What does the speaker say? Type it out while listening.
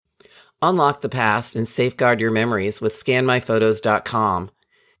Unlock the past and safeguard your memories with scanmyphotos.com.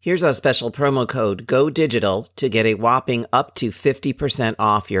 Here's our special promo code GODIGITAL to get a whopping up to 50%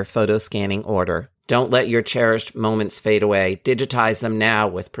 off your photo scanning order. Don't let your cherished moments fade away. Digitize them now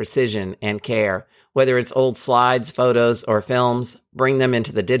with precision and care. Whether it's old slides, photos, or films, bring them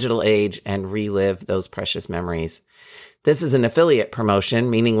into the digital age and relive those precious memories. This is an affiliate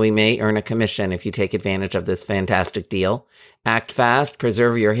promotion, meaning we may earn a commission if you take advantage of this fantastic deal. Act fast,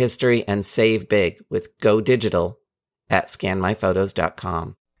 preserve your history, and save big with Go Digital at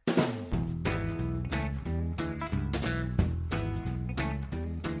scanmyphotos.com.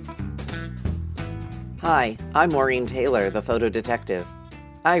 Hi, I'm Maureen Taylor, the photo detective.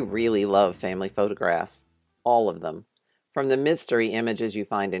 I really love family photographs, all of them, from the mystery images you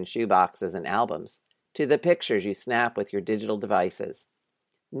find in shoeboxes and albums to the pictures you snap with your digital devices.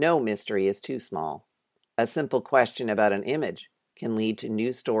 No mystery is too small. A simple question about an image can lead to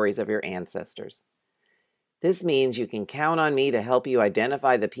new stories of your ancestors. This means you can count on me to help you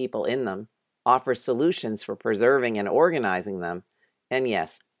identify the people in them, offer solutions for preserving and organizing them, and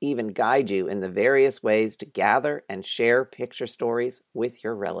yes, even guide you in the various ways to gather and share picture stories with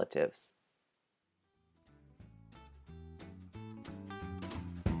your relatives.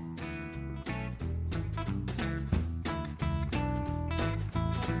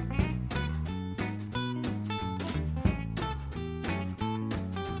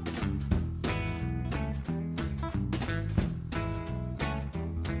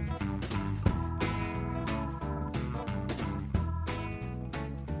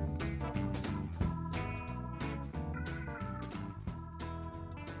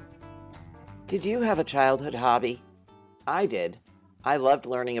 Did you have a childhood hobby? I did. I loved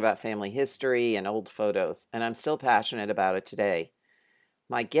learning about family history and old photos, and I'm still passionate about it today.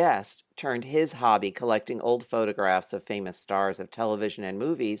 My guest turned his hobby collecting old photographs of famous stars of television and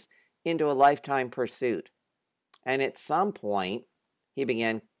movies into a lifetime pursuit. And at some point, he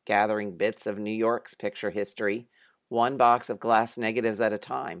began gathering bits of New York's picture history, one box of glass negatives at a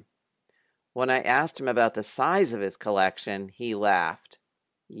time. When I asked him about the size of his collection, he laughed.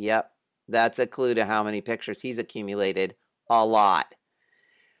 Yep. That's a clue to how many pictures he's accumulated. A lot.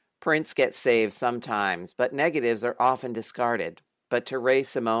 Prints get saved sometimes, but negatives are often discarded. But to Ray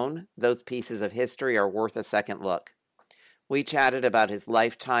Simone, those pieces of history are worth a second look. We chatted about his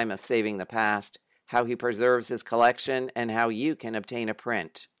lifetime of saving the past, how he preserves his collection, and how you can obtain a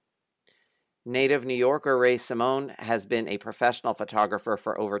print. Native New Yorker Ray Simone has been a professional photographer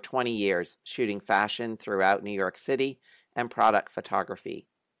for over 20 years, shooting fashion throughout New York City and product photography.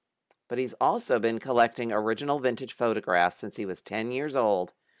 But he's also been collecting original vintage photographs since he was 10 years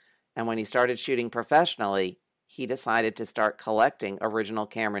old, and when he started shooting professionally, he decided to start collecting original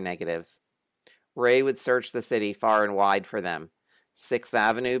camera negatives. Ray would search the city far and wide for them. 6th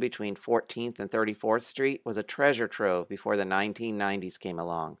Avenue between 14th and 34th Street was a treasure trove before the 1990s came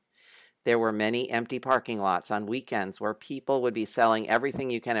along. There were many empty parking lots on weekends where people would be selling everything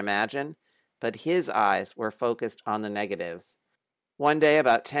you can imagine, but his eyes were focused on the negatives. One day,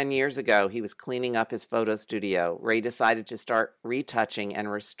 about 10 years ago, he was cleaning up his photo studio. Ray decided to start retouching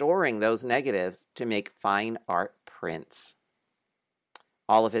and restoring those negatives to make fine art prints.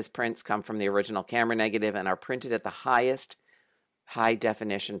 All of his prints come from the original camera negative and are printed at the highest high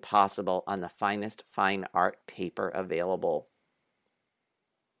definition possible on the finest fine art paper available.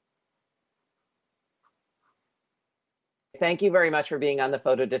 Thank you very much for being on The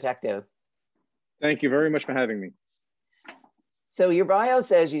Photo Detective. Thank you very much for having me. So your bio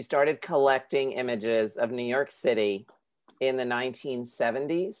says you started collecting images of New York City in the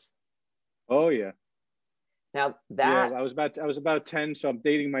 1970s. Oh yeah. Now that I was about 10, so I'm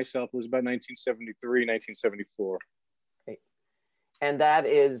dating myself. It was about 1973, 1974. Okay. And that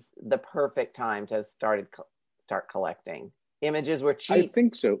is the perfect time to start collecting. Images were cheap. I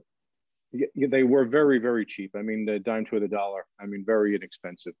think so. Yeah, they were very, very cheap. I mean, the dime to the dollar. I mean, very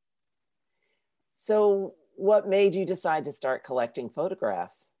inexpensive. So what made you decide to start collecting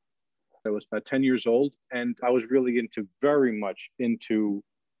photographs? I was about 10 years old, and I was really very much into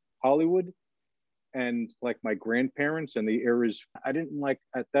Hollywood and like my grandparents and the eras. I didn't like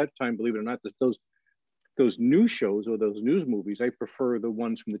at that time, believe it or not, those news shows or those news movies. I prefer the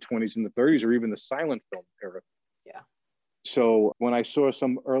ones from the 20s and the 30s or even the silent film era. Yeah. So when I saw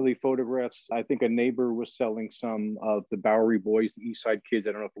some early photographs, I think a neighbor was selling some of the Bowery Boys, the East Side Kids.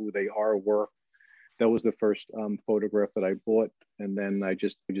 I don't know who they are or were. That was the first photograph that I bought. And then I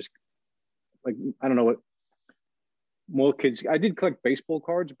just like, I don't know what more kids, I did collect baseball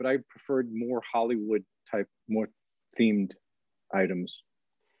cards, but I preferred more Hollywood type, more themed items.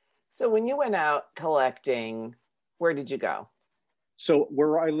 So when you went out collecting, where did you go? So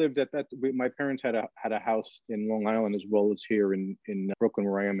where I lived at that, my parents had a house in Long Island as well as here in Brooklyn,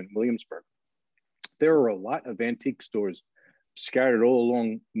 where I am in Williamsburg. There are a lot of antique stores scattered all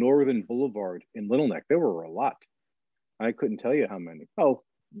along Northern Boulevard in Little Neck. There were a lot. I couldn't tell you how many. Oh,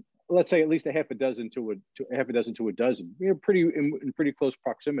 let's say at least a half a dozen to a dozen. Pretty in pretty close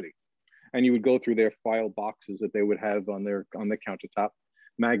proximity. And you would go through their file boxes that they would have on the countertop.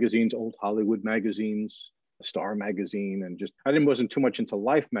 Magazines, old Hollywood magazines, Star magazine, and wasn't too much into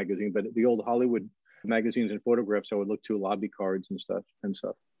Life magazine, but the old Hollywood magazines and photographs I would look to, lobby cards and stuff.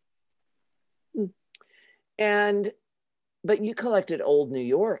 But you collected old New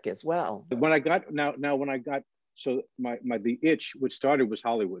York as well. When I got so the itch, which started was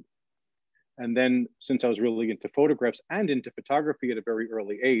Hollywood. And then since I was really into photographs and into photography at a very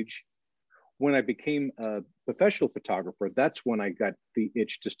early age, when I became a professional photographer, that's when I got the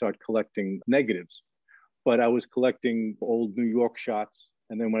itch to start collecting negatives. But I was collecting old New York shots.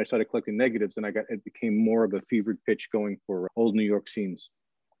 And then when I started collecting negatives, then it became more of a fevered pitch going for old New York scenes.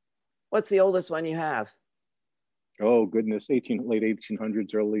 What's the oldest one you have? Oh, goodness. Late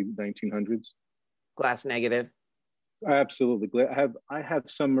 1800s, early 1900s. Glass negative? Absolutely. I have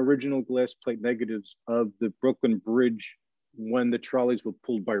some original glass plate negatives of the Brooklyn Bridge when the trolleys were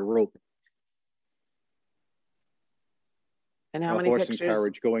pulled by rope. And how many horse pictures? And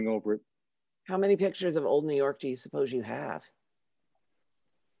carriage going over it. How many pictures of old New York do you suppose you have?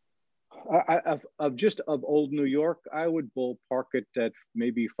 Of old New York, I would ballpark it at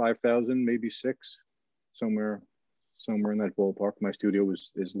maybe 5,000, maybe 6, somewhere in that ballpark. My studio is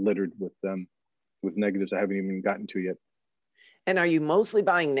littered with negatives I haven't even gotten to yet. And are you mostly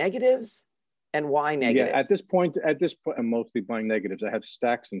buying negatives? And why negatives? Yeah, at this point, I'm mostly buying negatives. I have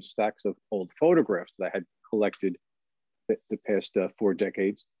stacks and stacks of old photographs that I had collected the past 4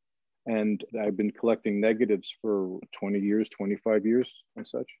 decades. And I've been collecting negatives for 20 years, 25 years and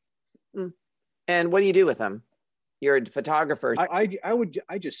such. And what do you do with them? You're a photographer. I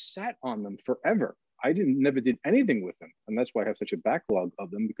just sat on them forever. I never did anything with them. And that's why I have such a backlog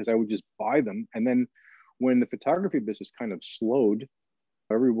of them, because I would just buy them. And then when the photography business kind of slowed,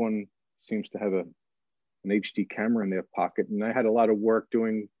 everyone seems to have an HD camera in their pocket. And I had a lot of work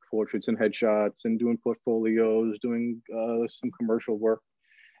doing portraits and headshots and doing portfolios, doing some commercial work.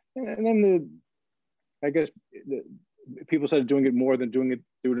 And then people started doing it more than doing it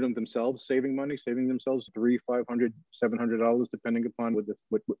themselves, saving themselves $300, $500, $700, depending upon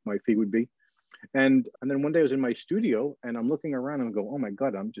what my fee would be. And then one day I was in my studio and I'm looking around and I go, oh my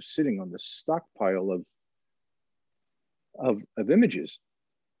God, I'm just sitting on this stockpile of images.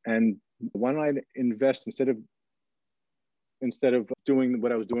 And why don't I invest instead of doing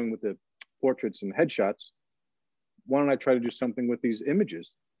what I was doing with the portraits and headshots, why don't I try to do something with these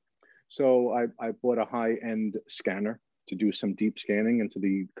images? So I bought a high-end scanner to do some deep scanning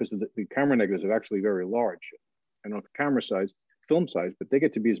because the camera negatives are actually very large. I don't know the camera size, film size, but they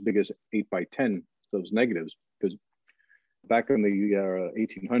get to be as big as 8x10, those negatives, because back in the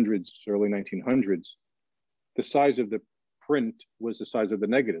 1800s, early 1900s, the size of the print was the size of the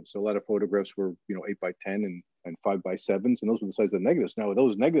negative. So a lot of photographs were, 8x10 and 5x7s, and those were the size of the negatives. Now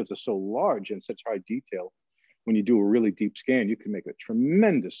those negatives are so large and such high detail. When you do a really deep scan, you can make a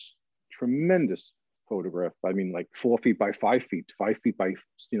tremendous photograph. I mean, like 4 feet by 5 feet, 5 feet by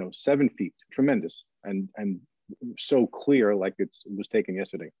 7 feet. Tremendous and so clear, like it was taken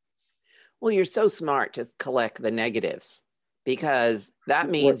yesterday. Well, you're so smart to collect the negatives, because that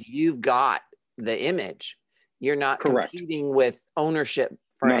means you've got the image. You're not correct. Competing with ownership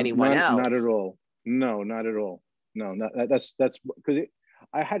for anyone else. Not at all. No, not at all. No, that's because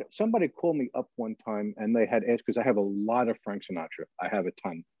I had somebody call me up one time and they had asked, because I have a lot of Frank Sinatra. I have a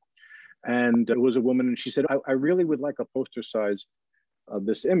ton. And it was a woman, and she said, I really would like a poster size of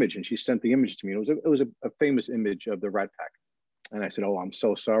this image. And she sent the image to me. It was a famous image of the Rat Pack. And I said, oh, I'm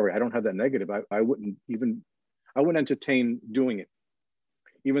so sorry. I don't have that negative. I wouldn't entertain doing it,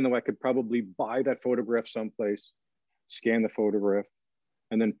 even though I could probably buy that photograph someplace, scan the photograph,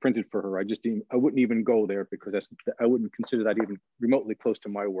 and then print it for her. I wouldn't even go there, because I wouldn't consider that even remotely close to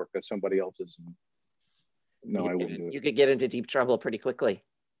my work. That's somebody else's. No, I wouldn't do it. You could get into deep trouble pretty quickly.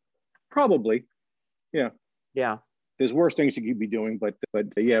 Probably, yeah. Yeah. There's worse things you could be doing, but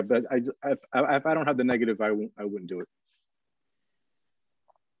if I don't have the negative, I wouldn't do it.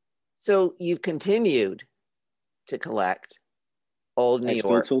 So you've continued to collect old New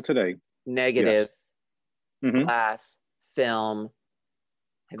York till today, negatives, yes. Mm-hmm. glass, film.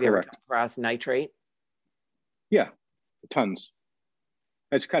 Have you ever come across nitrate? Yeah, tons.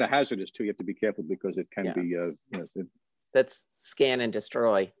 It's kind of hazardous too. You have to be careful because it can be. That's scan and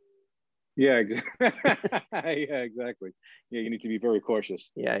destroy. Yeah, yeah, exactly. Yeah, you need to be very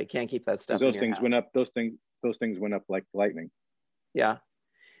cautious Yeah, you can't keep that because stuff in those your things house. went up. Those things went up like lightning. Yeah.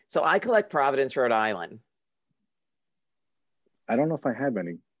 So I collect Providence, Rhode Island. I don't know if I have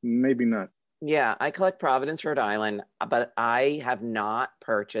any. Maybe not. Yeah, I collect Providence, Rhode Island, but I have not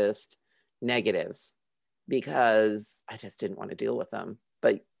purchased negatives because I just didn't want to deal with them.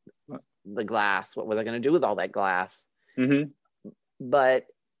 But the glass, what were they going to do with all that glass? Mm-hmm. But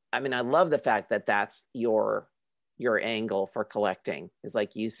I mean, I love the fact that that's your angle for collecting. Is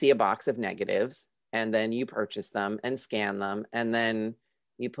like you see a box of negatives and then you purchase them and scan them and then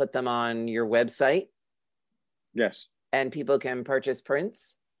you put them on your website Yes, and people can purchase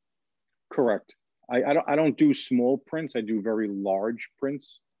prints. correct. I don't do small prints. I do very large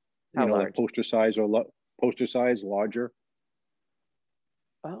prints. How Like large? poster size or poster size, larger.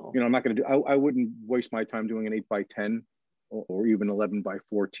 Oh, I'm not going to do. I wouldn't waste my time doing an 8 by 10 or even 11 by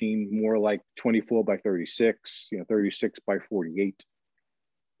 14. More like 24 by 36. 36 by 48.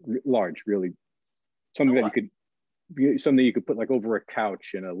 Large, really. Something that oh, you could something you could put like over a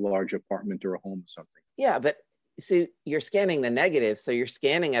couch in a large apartment or a home or something. yeah, but see, you're scanning the negatives, so you're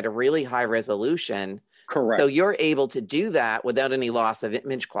scanning at a really high resolution. So Correct. you're able to do that without any loss of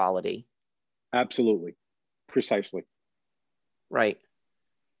image quality. Absolutely. Precisely. Right.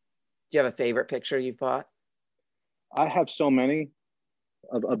 Do you have a favorite picture you've bought? I have so many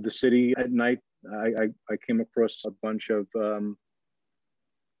of the city at night. I came across a bunch of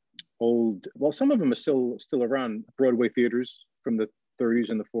old, well, some of them are still around, Broadway theaters from the 30s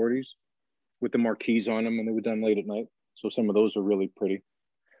and the 40s with the marquees on them, and they were done late at night. So some of those are really pretty.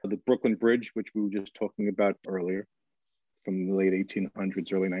 The Brooklyn Bridge, which we were just talking about earlier, from the late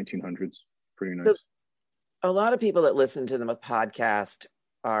 1800s, early 1900s, pretty So nice. a lot of people that listen to the podcast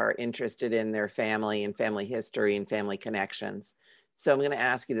are interested in their family and family history and family connections. So I'm going to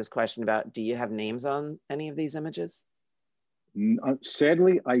ask you this question about, do you have names on any of these images?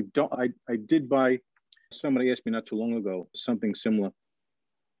 Sadly, I don't. I did buy. Somebody asked me not too long ago something similar.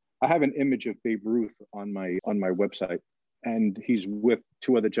 I have an image of Babe Ruth on my website, and he's with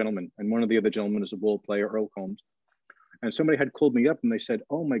two other gentlemen, and one of the other gentlemen is a ball player, Earl Combs. And somebody had called me up and they said,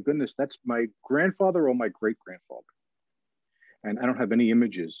 "Oh my goodness, that's my grandfather or my great grandfather." And I don't have any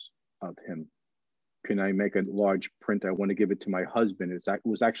images of him. Can I make a large print? I want to give it to my husband. It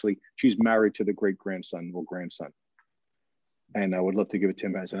was actually she's married to the great grandson or grandson, and I would love to give it to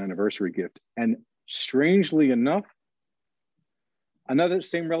him as an anniversary gift. And strangely enough, another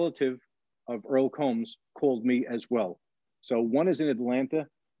same relative of Earl Combs called me as well. So one is in Atlanta,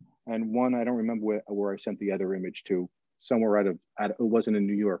 and one I don't remember where I sent the other image to. Somewhere it wasn't in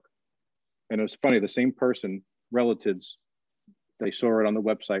New York. And it was funny. The same person, relatives, they saw it on the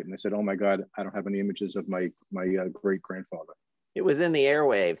website and they said, "Oh my God, I don't have any images of my great grandfather." It was in the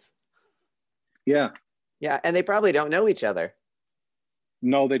airwaves. Yeah, Yeah, and they probably don't know each other.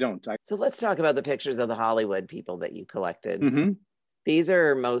 no, they don't. So let's talk about the pictures of the Hollywood people that you collected. Mm-hmm. These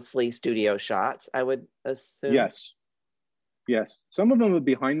are mostly studio shots, I would assume. Yes, yes. Some of them are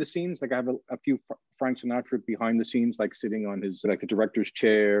behind the scenes. Like I have a few Frank Sinatra behind the scenes, like sitting on his like a director's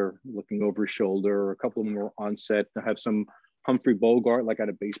chair, looking over his shoulder. A couple of them were on set. I have some Humphrey Bogart, like at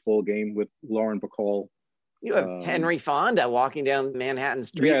a baseball game with Lauren Bacall. You have Henry Fonda walking down Manhattan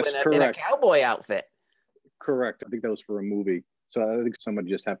Street Yes, in a correct, cowboy outfit. correct. I think that was for a movie. So I think somebody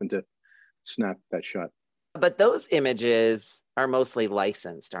just happened to snap that shot. But those images are mostly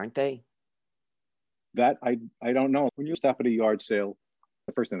licensed, aren't they? That I don't know. When you stop at a yard sale,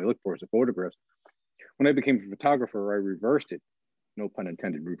 the first thing they look for is the photographs. When I became a photographer, I reversed it. No pun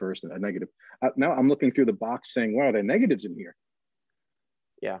intended, reversed it, a negative. Now I'm looking through the box saying, wow, there are negatives in here.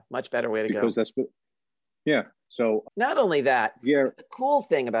 Yeah, much better way to Because go. that's what, yeah. So, Not only that, yeah, the cool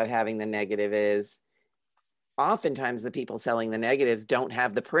thing about having the negative is oftentimes the people selling the negatives don't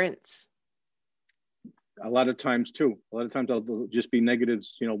have the prints. a lot of times too. A lot of times they'll just be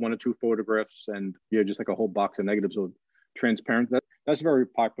negatives, one or two photographs and just like a whole box of negatives or transparent. That's very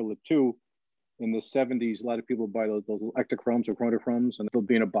popular too. In the 70s, a lot of people buy those ectochromes or chronochromes, and they'll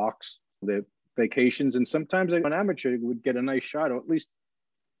be in a box. They're vacations, and sometimes an amateur would get a nice shot, or at least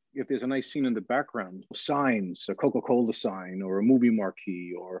if there's a nice scene in the background, signs, a Coca-Cola sign, or a movie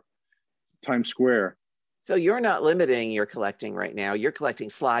marquee, or Times Square. So you're not limiting your collecting right now. You're collecting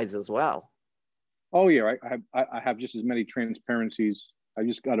slides as well. Oh yeah, I have just as many transparencies. I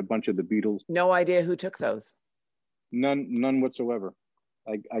just got a bunch of the Beatles. No idea who took those. None whatsoever.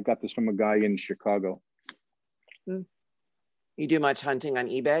 I got this from a guy in Chicago. You do much hunting on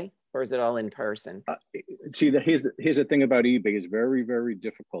eBay, or is it all in person? See, here's the thing about eBay is very, very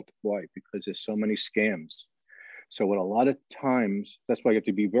difficult. Why? Because there's so many scams. So at a lot of times, that's why you have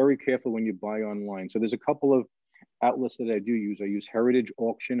to be very careful when you buy online. So there's a couple of outlets that I do use. I use Heritage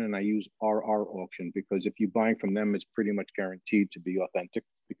Auction and I use RR Auction, because if you're buying from them, it's pretty much guaranteed to be authentic,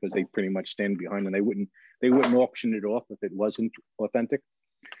 because they pretty much stand behind, and they wouldn't auction it off if it wasn't authentic.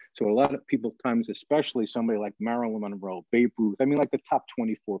 So a lot of people times, especially somebody like Marilyn Monroe, Babe Ruth, I mean, like the top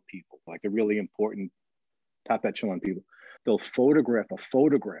 24 people, like the really important top echelon people, they'll photograph a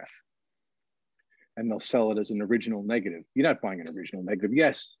photograph and they'll sell it as an original negative. You're not buying an original negative.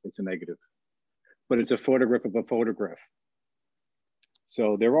 Yes, it's a negative, but it's a photograph of a photograph.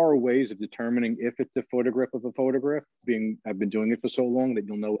 So there are ways of determining if it's a photograph of a photograph. I've been doing it for so long that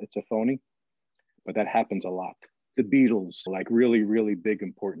you'll know it's a phony, but that happens a lot. The Beatles, like really, really big,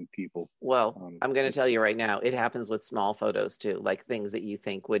 important people. Well, I'm going to tell you right now, it happens with small photos too, like things that you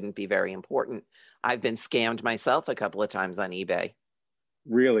think wouldn't be very important. I've been scammed myself a couple of times on eBay.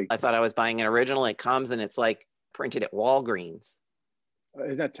 Really? I thought I was buying an original. It comes and it's like printed at Walgreens.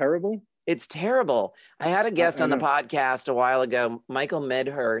 Is that terrible? It's terrible. I had a guest I on the know. podcast a while ago, Michael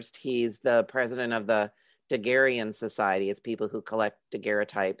Medhurst. He's the president of the Daguerrean Society. It's people who collect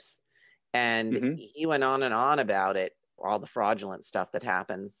daguerreotypes. And he went on and on about it, all the fraudulent stuff that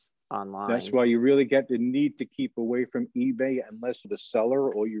happens online. That's why you really get the need to keep away from eBay unless you're the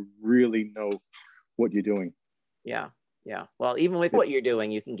seller or you really know what you're doing. Yeah. Yeah. Well, even with what you're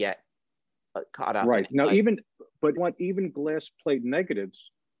doing, you can get caught up. Right. In it. Now, even glass plate negatives,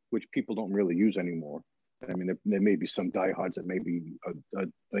 which people don't really use anymore. I mean, there may be some diehards that maybe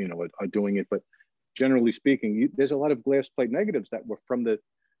are doing it, but generally speaking, there's a lot of glass plate negatives that were from the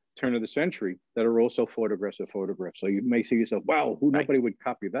turn of the century that are also photographs of photographs. So you may say to yourself, wow, nobody would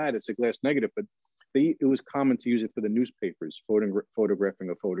copy that. It's a glass negative, but it was common to use it for the newspapers, photographing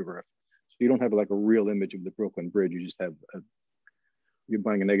a photograph. So you don't have like a real image of the Brooklyn Bridge. You just have you're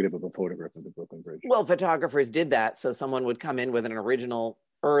buying a negative of a photograph of the Brooklyn Bridge. Well, photographers did that. So someone would come in with an original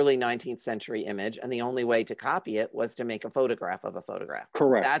early 19th century image, and the only way to copy it was to make a photograph of a photograph.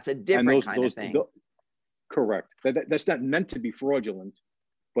 Correct. That's a different kind of thing. Correct. That's not meant to be fraudulent,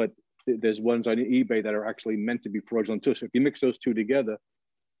 but there's ones on eBay that are actually meant to be fraudulent too. So if you mix those two together,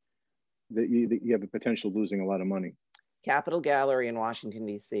 you have a potential of losing a lot of money. Capitol Gallery in Washington,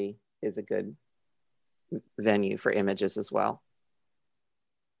 D.C. is a good venue for images as well.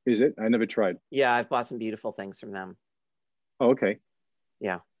 Is it? I never tried. Yeah, I've bought some beautiful things from them. Oh, okay.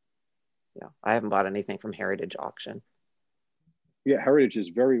 Yeah. I haven't bought anything from Heritage Auction. Yeah, Heritage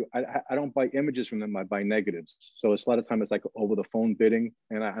is I don't buy images from them. I buy negatives. So it's a lot of time it's like over the phone bidding,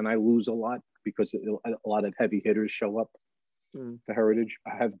 and I lose a lot because a lot of heavy hitters show up for Heritage.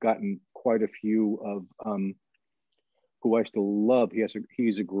 I have gotten quite a few of who I still love.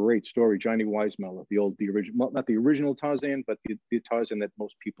 He's a great story. Johnny Weissmuller, the original, not the original Tarzan, but the Tarzan that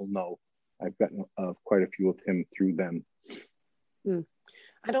most people know. I've gotten quite a few of him through them.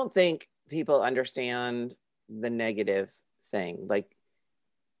 I don't think people understand the negative thing. Like,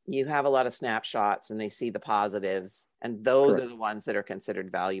 you have a lot of snapshots and they see the positives, and those Correct. Are the ones that are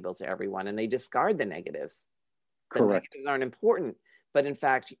considered valuable to everyone, and they discard the negatives. The Correct. negatives aren't important, but in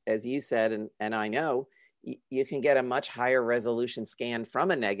fact, as you said, and I know, you can get a much higher resolution scan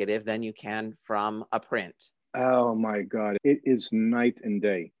from a negative than you can from a print. Oh my God, it is night and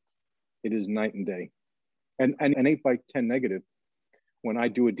day. It is night and day. And an 8x10 negative, when I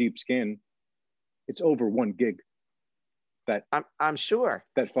do a deep scan, it's over 1 gig. That I'm sure.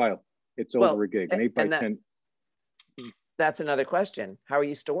 That file, it's over a gig. An 8x10. That's another question. How are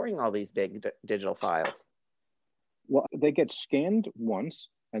you storing all these big digital files? Well, they get scanned once,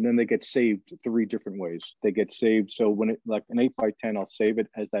 and then they get saved 3 different ways. They get saved. So when like an 8x10, I'll save it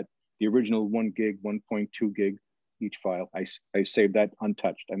as the original 1 gig, 1.2 gig each file. I save that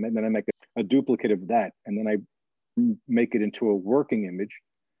untouched. And then I make a duplicate of that, and then I make it into a working image.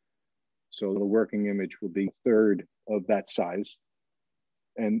 So the working image will be a third of that size.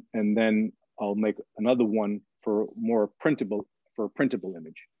 And then I'll make another one for a printable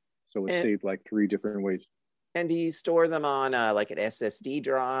image. So it's saved like 3 different ways. And do you store them on like an SSD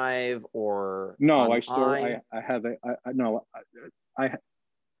drive or? No, online?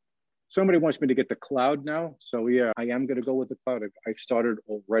 Somebody wants me to get the cloud now. So yeah, I am going to go with the cloud. I've started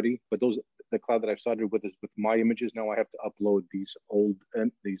already, but the cloud that I've started with is with my images. Now I have to upload these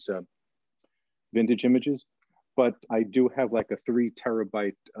vintage images, but I do have like a 3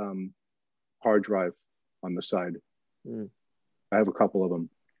 terabyte hard drive on the side. I have a couple of them.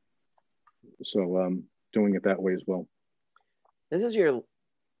 So doing it that way as well. This is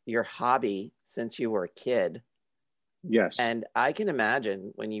your hobby since you were a kid. Yes. And I can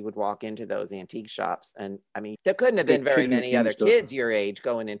imagine when you would walk into those antique shops, and I mean, there couldn't have The been very kid in the many candy other store. kids your age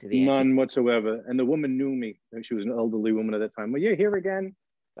going into the antique. None whatsoever. And the woman knew me. She was an elderly woman at that time. Well, you're here again.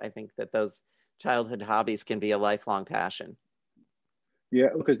 I think that those childhood hobbies can be a lifelong passion. Yeah,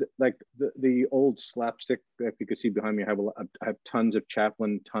 because like the old slapstick, if you can see behind me, I have tons of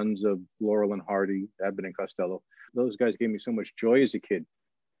Chaplin, tons of Laurel and Hardy, Abbott and Costello. Those guys gave me so much joy as a kid,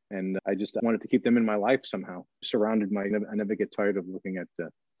 and I just wanted to keep them in my life somehow. Surrounded my, I never get tired of looking at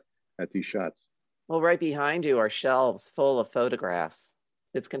these shots. Well, right behind you are shelves full of photographs.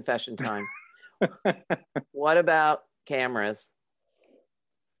 It's confession time. What about cameras?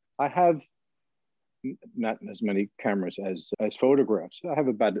 I have not as many cameras as photographs. I have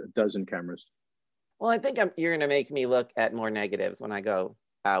about a dozen cameras. Well, I think you're going to make me look at more negatives when I go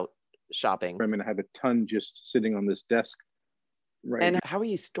out shopping. I mean, I have a ton just sitting on this desk. Right. And how are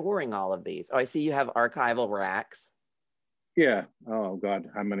you storing all of these? Oh, I see you have archival racks. Yeah. Oh God,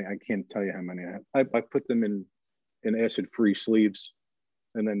 how many? I can't tell you how many I have. I put them in acid-free sleeves,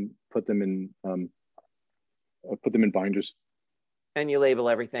 and then put them in binders. And you label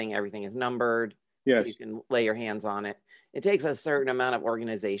everything. Everything is numbered. Yes. So you can lay your hands on it. It takes a certain amount of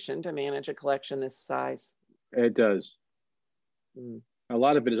organization to manage a collection this size. It does. A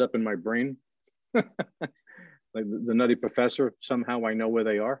lot of it is up in my brain. Like the Nutty Professor, somehow I know where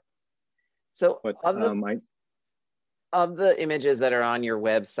they are. So but, of the images that are on your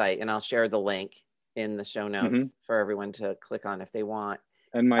website, and I'll share the link in the show notes for everyone to click on if they want.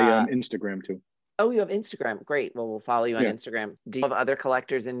 And my Instagram too. Oh, you have Instagram. Great. Well, we'll follow you on Instagram. Do you have other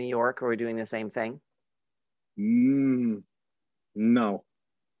collectors in New York who are doing the same thing? No,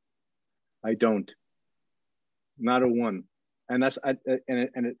 I don't. Not a one. And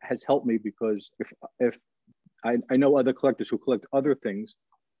it has helped me because if I know other collectors who collect other things,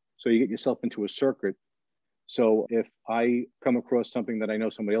 so you get yourself into a circuit. So if I come across something that I know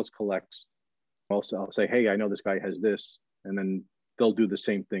somebody else collects, I'll say, hey, I know this guy has this, and then they'll do the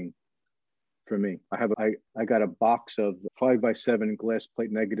same thing for me. I got a box of 5x7 glass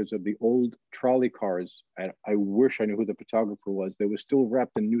plate negatives of the old trolley cars. I wish I knew who the photographer was. They were still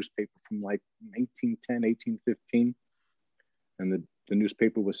wrapped in newspaper from like 1810, 1815. And the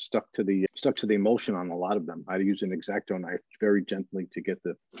newspaper was stuck to the emulsion on a lot of them. I had to use an X-Acto knife very gently to get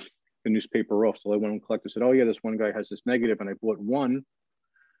the newspaper off. So I went and collected, said, oh yeah, this one guy has this negative, and I bought one.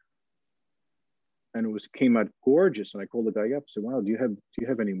 And it came out gorgeous. And I called the guy up, said, wow, do you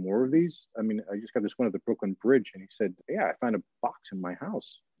have any more of these? I mean, I just got this one at the Brooklyn Bridge. And he said, yeah, I found a box in my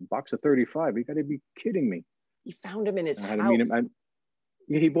house, a box of 35. You got to be kidding me. You found him in his house?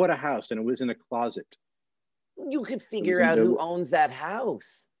 He bought a house, and it was in a closet. You could figure out who owns that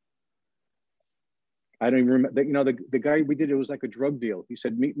house. I don't even remember. You know, the guy we did, it was like a drug deal. He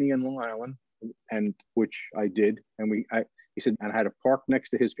said, meet me in Long Island, and which I did. And he said, and I had a park next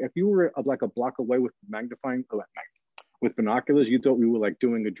to his. If you were like a block away with with binoculars, you thought we were like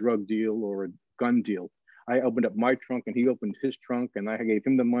doing a drug deal or a gun deal. I opened up my trunk, and he opened his trunk, and I gave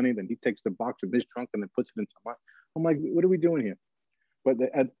him the money. Then he takes the box of his trunk and then puts it into mine. I'm like, what are we doing here? But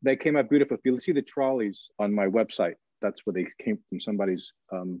they came out beautiful. If you see the trolleys on my website, that's where they came from, somebody's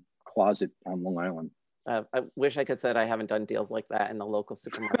closet on Long Island. I wish I could say I haven't done deals like that in the local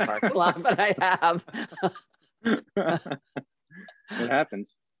supermarket parking lot, but I have. It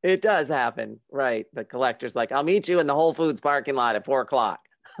happens. It does happen, right? The collector's like, I'll meet you in the Whole Foods parking lot at 4:00.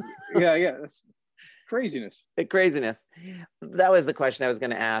 Yeah. That's craziness. Craziness. That was the question I was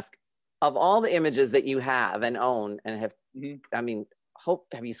going to ask. Of all the images that you have and own and have, I mean,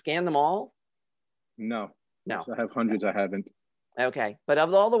 have you scanned them all? No. No. I have hundreds. I haven't. Okay. But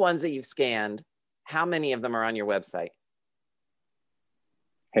of all the ones that you've scanned, how many of them are on your website?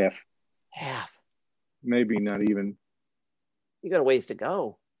 Half. Maybe not even. You got a ways to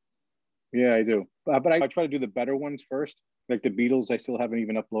go. Yeah, I do. But I try to do the better ones first. Like the Beatles, I still haven't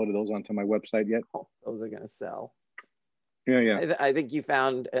even uploaded those onto my website yet. Oh, those are going to sell. Yeah. I think you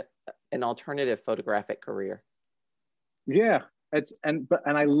found an alternative photographic career. Yeah. And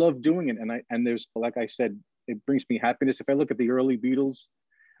I love doing it. And there's, like I said, it brings me happiness. If I look at the early Beatles,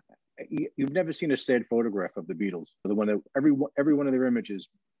 you've never seen a sad photograph of the Beatles. The one that every one of their images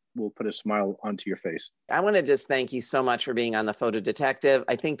will put a smile onto your face. I want to just thank you so much for being on the Photo Detective.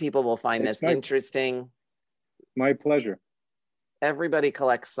 I think people will find this interesting. My pleasure. Everybody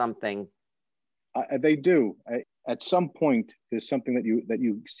collects something. They do. At some point, there's something that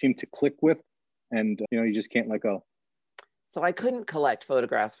you seem to click with, and you just can't let go. So I couldn't collect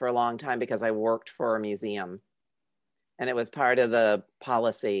photographs for a long time because I worked for a museum, and it was part of the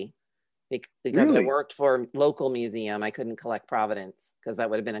policy. Because I worked for a local museum, I couldn't collect Providence because that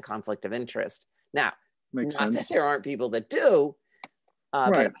would have been a conflict of interest. Now, Makes Not that sense. there aren't people that do,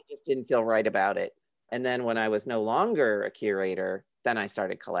 but Right. I just didn't feel right about it. And then when I was no longer a curator, then I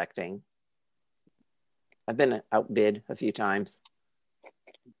started collecting. I've been outbid a few times.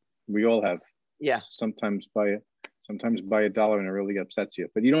 We all have. Yeah. Sometimes by $1 and it really upsets you.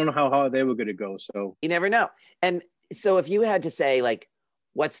 But you don't know how hard they were going to go. So You never know. And so if you had to say, like,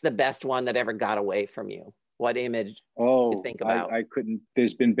 what's the best one that ever got away from you? What image do you think about? I couldn't.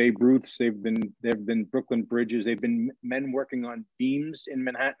 There's been Babe Ruths. There've been Brooklyn bridges. They've been men working on beams in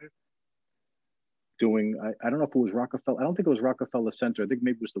Manhattan. Doing I don't know if it was Rockefeller. I don't think it was Rockefeller Center. I think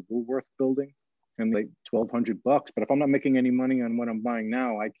maybe it was the Woolworth building, and like $1,200. But if I'm not making any money on what I'm buying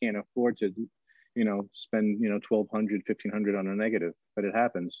now, I can't afford to, spend $1,200, $1,500 on a negative. But it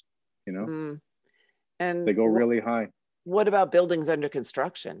happens. And They go really high. what about buildings under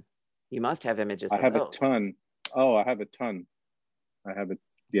construction? You must have images I of have those. a ton. Oh, I have a ton. I have it.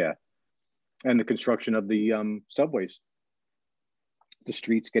 Yeah, and the construction of the subways. The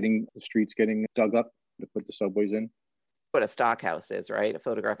streets getting dug up to put the subways in. What a stock house is, right? A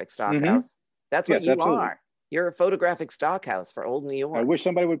photographic stock Mm-hmm. house. That's what Yes, you absolutely. are. You're a photographic stock house for old New York. I wish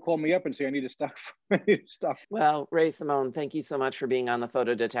somebody would call me up and say I need a stock. Well, Ray Simone, thank you so much for being on The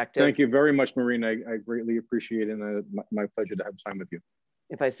Photo Detective. Thank you very much, Maureen. I greatly appreciate it, and my pleasure to have time with you.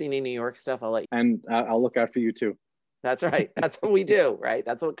 If I see any New York stuff, I'll let you. And I'll look out for you too. That's right. That's what we do, right?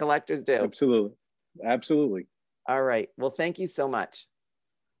 That's what collectors do. Absolutely. Absolutely. All right. Well, thank you so much.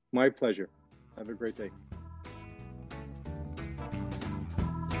 My pleasure. Have a great day.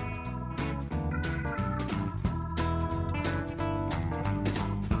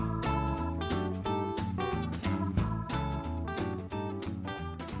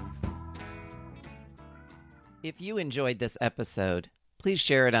 If you enjoyed this episode, please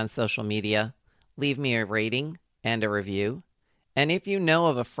share it on social media, leave me a rating and a review. And if you know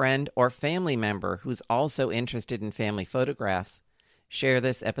of a friend or family member who's also interested in family photographs, share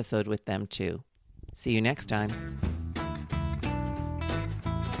this episode with them too. See you next time.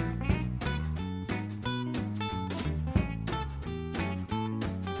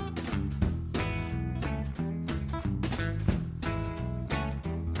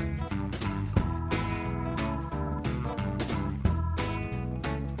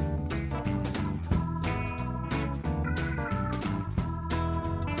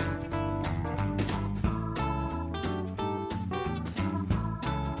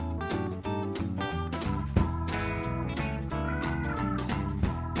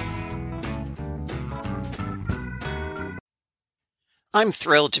 I'm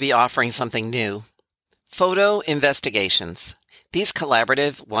thrilled to be offering something new. Photo investigations. These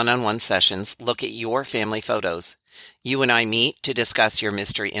collaborative one-on-one sessions look at your family photos. You and I meet to discuss your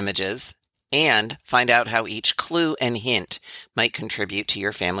mystery images and find out how each clue and hint might contribute to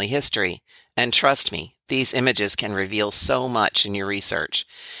your family history. And trust me, these images can reveal so much in your research.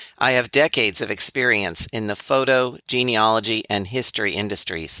 I have decades of experience in the photo, genealogy, and history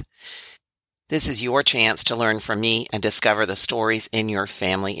industries. This is your chance to learn from me and discover the stories in your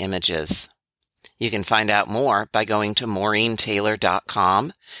family images. You can find out more by going to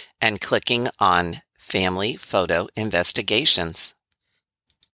MaureenTaylor.com and clicking on Family Photo Investigations.